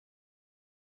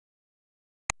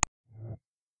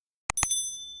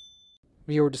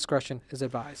Viewer discretion is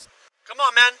advised. Come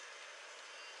on, man.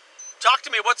 Talk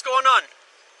to me. What's going on?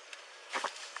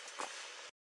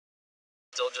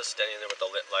 Still just standing there with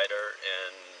a lit lighter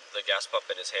and the gas pump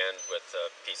in his hand with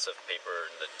a piece of paper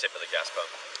and the tip of the gas pump.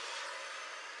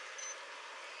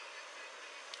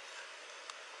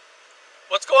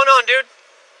 What's going on, dude?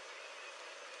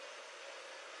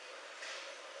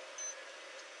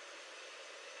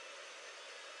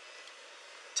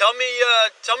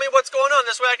 Tell me what's going on.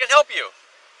 This way I can help you.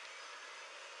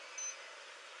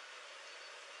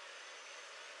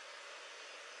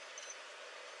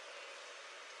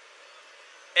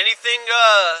 Anything,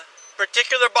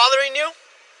 particular bothering you?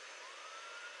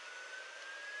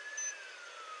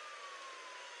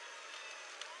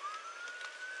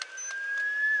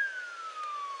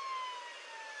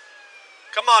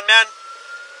 Come on, man.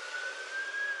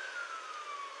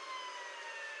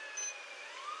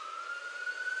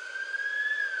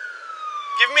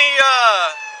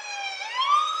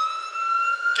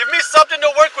 Give me something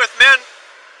to work with, man.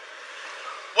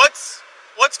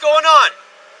 What's going on?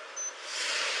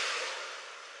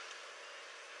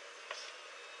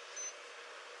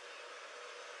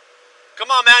 Come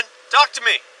on, man. Talk to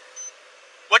me.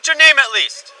 What's your name, at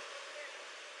least?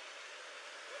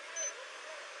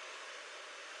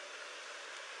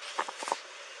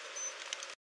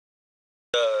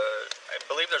 I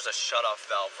believe there's a shut-off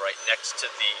valve right next to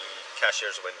the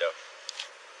cashier's window.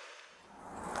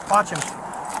 Watch him.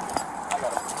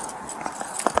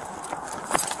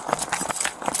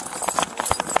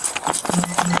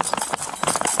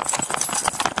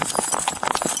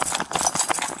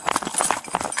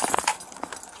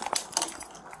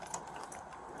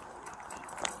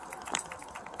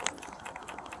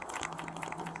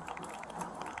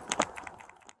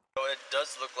 It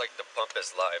does look like the pump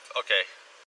is live. Okay.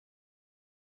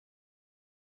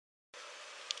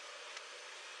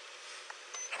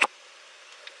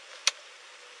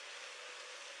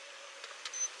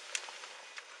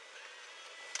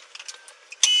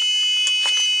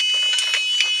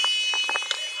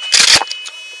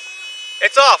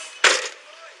 It's off.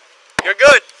 You're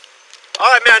good.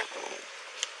 All right, man.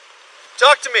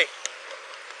 Talk to me.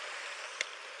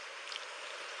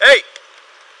 Hey,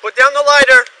 put down the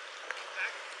lighter.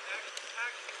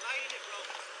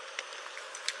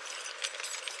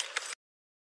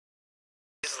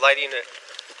 He's lighting it.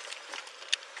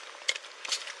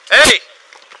 Hey,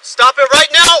 stop it right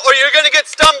now or you're gonna get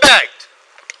stun bagged.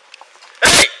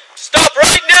 Hey, stop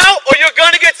right now or you're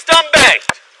gonna get stun bagged.